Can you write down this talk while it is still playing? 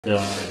So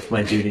it's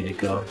my duty to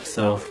go.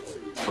 So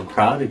I'm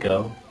proud to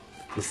go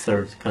to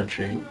serve the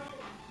country.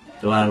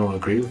 Though I don't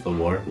agree with the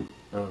war.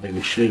 I don't think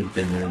we should have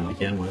been there to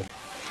begin with.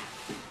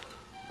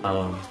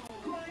 Um,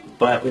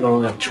 but we don't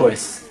really have a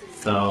choice.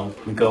 So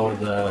we go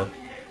with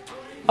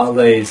all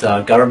these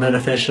government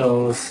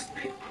officials,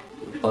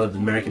 all of the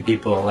American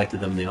people elected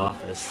them in the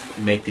office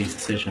to make these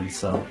decisions.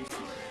 So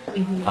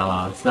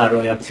it's not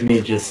really up to me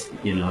just,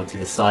 to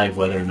decide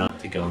whether or not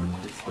to go or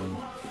not. So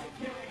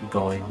I'm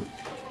going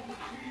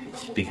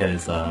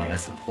because I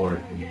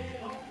support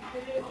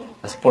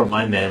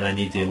my men. I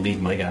need to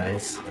lead my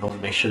guys. I want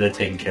to make sure they're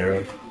taken care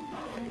of.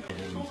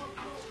 And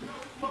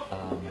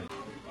um,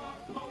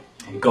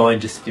 I'm going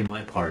just to do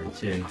my part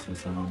too,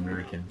 since I'm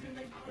American.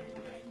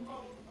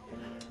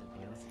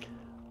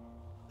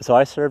 So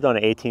I served on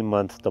an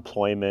 18-month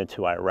deployment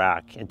to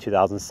Iraq in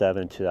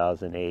 2007,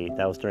 2008.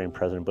 That was during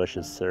President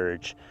Bush's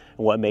surge.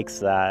 And what makes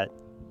that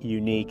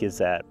unique is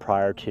that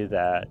prior to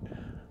that,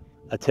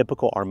 a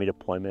typical Army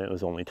deployment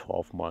was only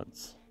 12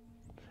 months.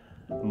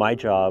 My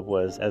job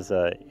was as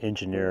an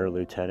engineer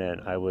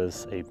lieutenant. I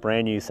was a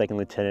brand new second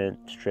lieutenant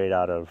straight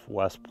out of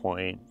West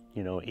Point,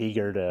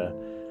 eager to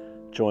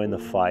join the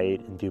fight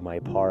and do my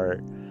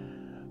part.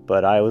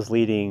 But I was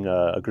leading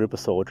a group of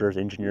soldiers,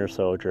 engineer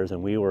soldiers,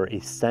 and we were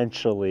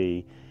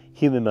essentially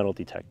human metal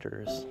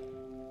detectors.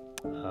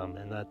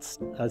 And that's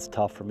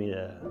tough for me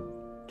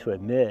to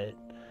admit.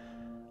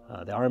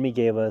 The Army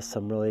gave us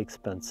some really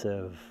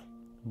expensive,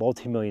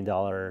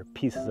 multi-million-dollar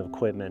pieces of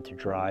equipment to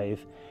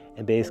drive,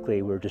 and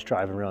basically we were just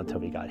driving around until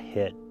we got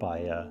hit by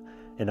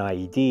an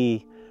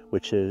IED,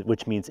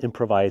 which means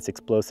improvised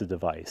explosive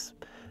device.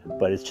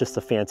 But it's just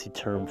a fancy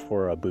term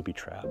for a booby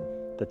trap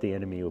that the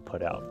enemy would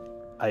put out.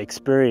 I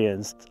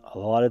experienced a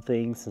lot of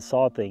things and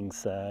saw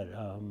things that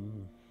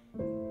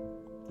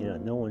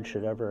no one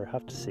should ever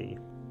have to see.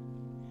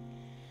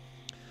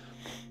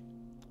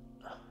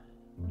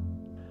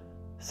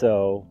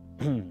 So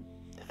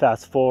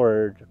fast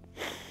forward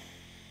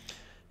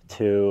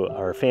to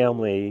our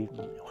family.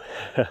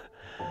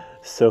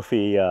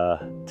 Sophie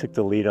took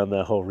the lead on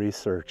the whole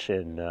research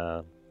and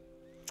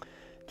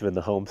doing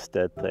the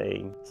homestead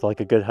thing. So like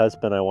a good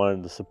husband, I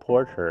wanted to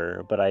support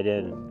her, but I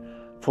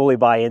didn't fully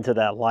buy into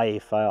that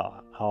life.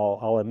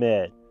 I'll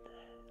admit,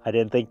 I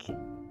didn't think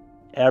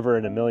ever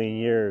in a million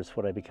years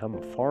would I become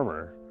a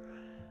farmer.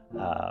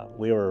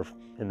 We were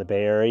in the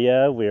Bay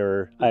Area.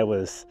 I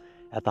was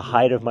at the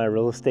height of my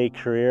real estate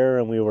career,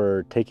 and we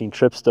were taking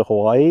trips to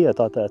Hawaii. I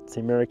thought that's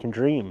the American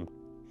dream.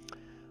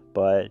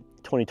 But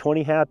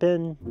 2020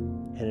 happened,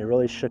 and it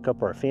really shook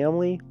up our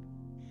family.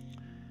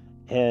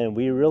 And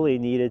we really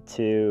needed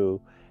to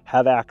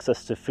have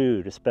access to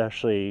food,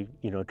 especially,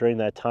 during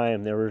that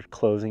time, they were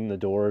closing the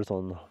doors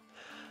on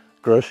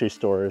grocery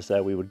stores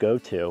that we would go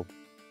to.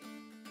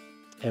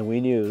 And we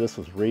knew this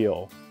was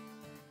real.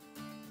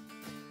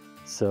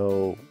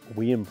 So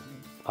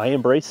I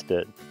embraced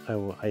it.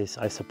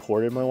 I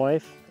supported my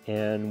wife,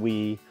 and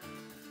we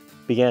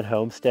began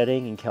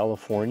homesteading in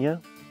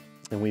California,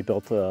 and we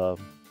built a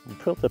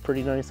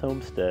pretty nice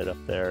homestead up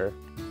there.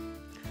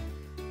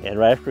 And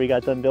right after we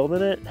got done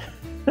building it,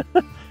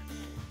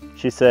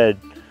 she said,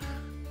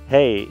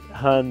 "Hey,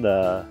 hon,"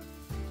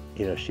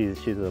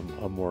 she's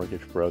a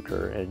mortgage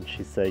broker, and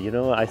she said,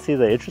 "I see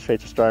the interest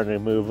rates are starting to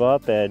move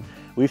up, and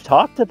we've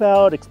talked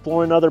about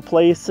exploring other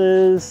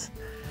places.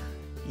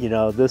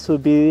 This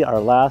would be our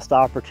last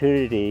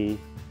opportunity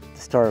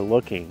to start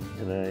looking."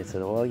 And I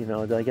said, "Well,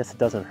 I guess it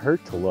doesn't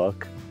hurt to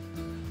look,"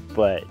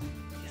 but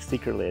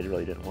secretly I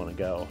really didn't want to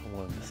go. I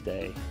wanted to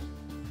stay.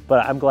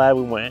 But I'm glad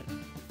we went.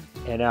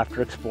 And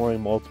after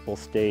exploring multiple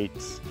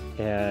states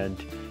and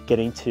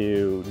getting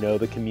to know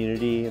the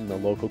community and the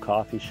local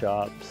coffee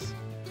shops,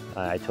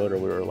 I told her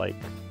we were like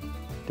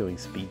doing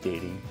speed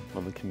dating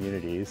on the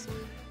communities.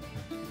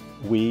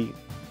 We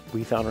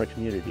found our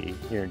community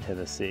here in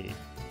Tennessee,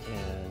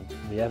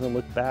 and we haven't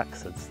looked back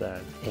since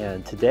then.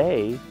 And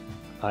today,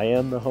 I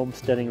am the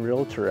homesteading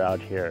realtor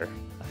out here.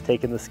 I've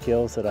taken the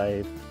skills that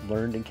I've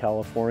learned in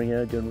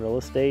California doing real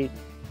estate,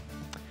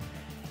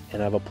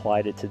 and I've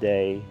applied it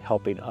today,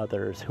 helping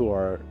others who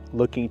are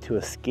looking to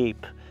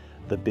escape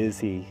the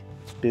busy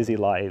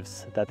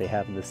lives that they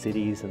have in the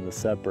cities and the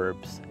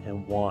suburbs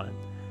and want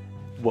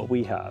what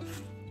we have.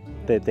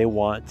 That they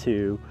want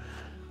to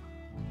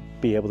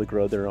be able to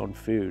grow their own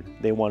food.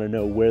 They want to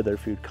know where their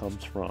food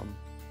comes from,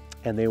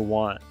 and they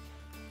want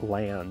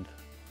land.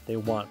 They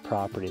want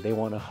property. They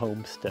want a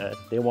homestead.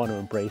 They want to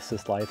embrace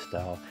this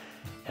lifestyle,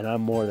 and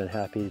I'm more than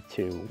happy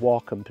to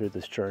walk them through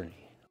this journey.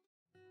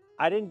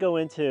 I didn't go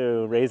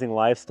into raising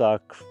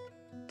livestock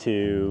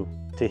to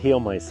heal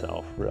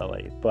myself,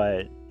 really,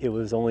 but it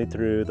was only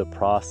through the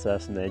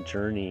process and that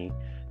journey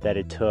that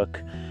it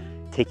took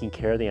taking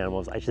care of the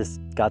animals. I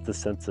just got the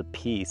sense of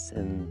peace,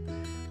 and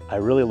I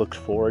really looked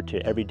forward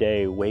to every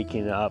day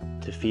waking up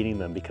to feeding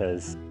them,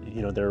 because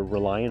they're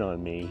relying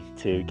on me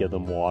to give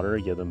them water,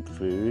 give them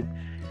food,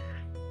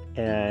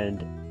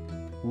 and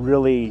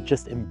really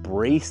just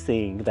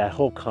embracing that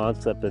whole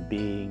concept of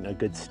being a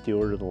good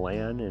steward of the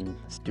land and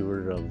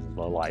steward of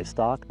the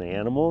livestock, the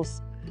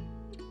animals.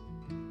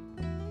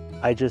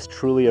 I just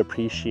truly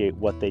appreciate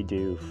what they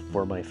do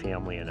for my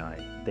family and I.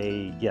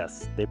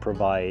 Yes, they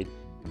provide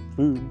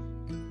food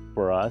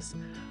for us,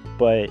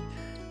 but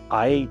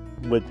I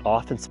would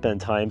often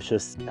spend times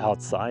just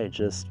outside,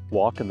 just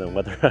walking them,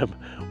 whether I'm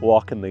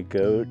walking the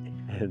goat,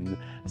 and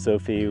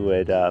Sophie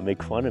would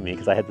make fun of me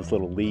because I had this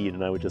little lead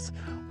and I would just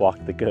walk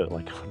the goat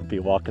like I would be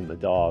walking the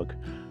dog.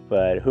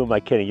 But who am I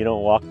kidding? You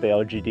don't walk the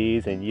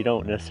LGDs and you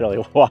don't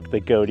necessarily walk the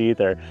goat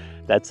either.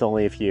 That's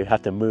only if you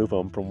have to move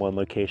them from one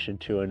location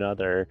to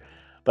another.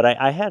 But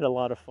I had a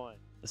lot of fun.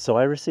 So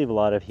I receive a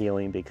lot of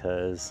healing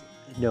because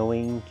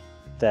knowing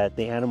that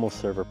the animals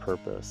serve a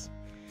purpose,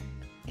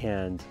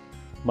 and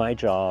my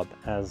job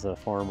as a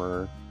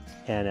farmer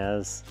and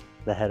as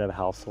the head of a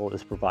household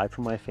is provide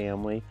for my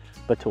family,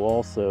 but to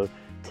also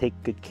take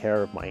good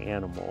care of my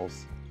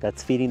animals.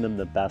 That's feeding them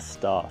the best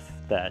stuff,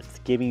 that's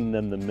giving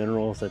them the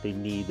minerals that they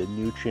need, the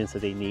nutrients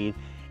that they need,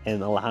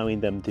 and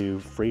allowing them to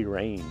free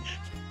range.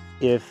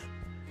 If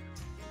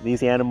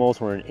these animals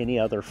were in any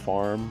other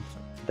farm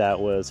that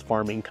was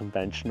farming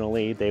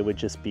conventionally, they would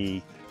just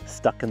be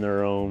stuck in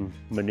their own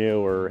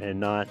manure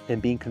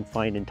and being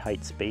confined in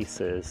tight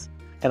spaces.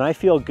 And I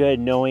feel good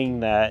knowing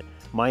that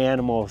my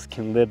animals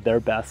can live their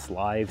best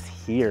lives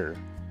here,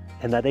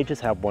 and that they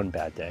just have one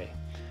bad day.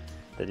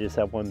 They just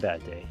have one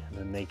bad day, and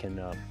then they can,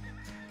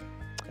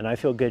 and I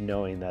feel good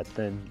knowing that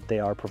then they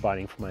are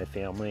providing for my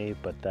family,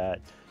 but that,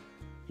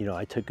 you know,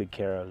 I took good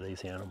care of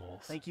these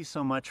animals. Thank you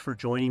so much for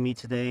joining me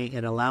today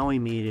and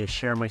allowing me to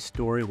share my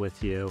story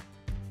with you.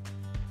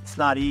 It's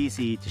not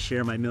easy to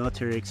share my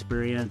military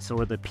experience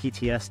or the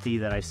PTSD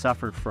that I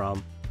suffered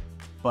from,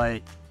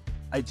 but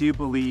I do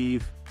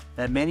believe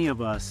that many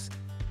of us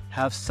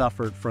have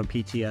suffered from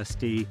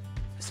PTSD,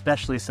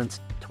 especially since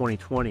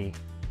 2020.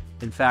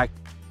 In fact,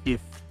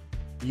 if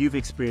you've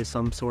experienced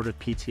some sort of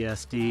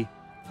PTSD,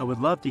 I would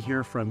love to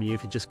hear from you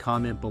if you just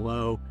comment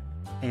below,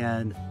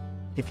 and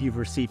if you've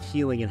received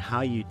healing and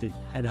how you did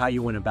and how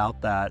you went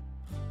about that.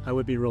 I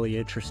would be really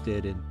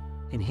interested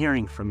in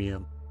hearing from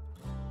you.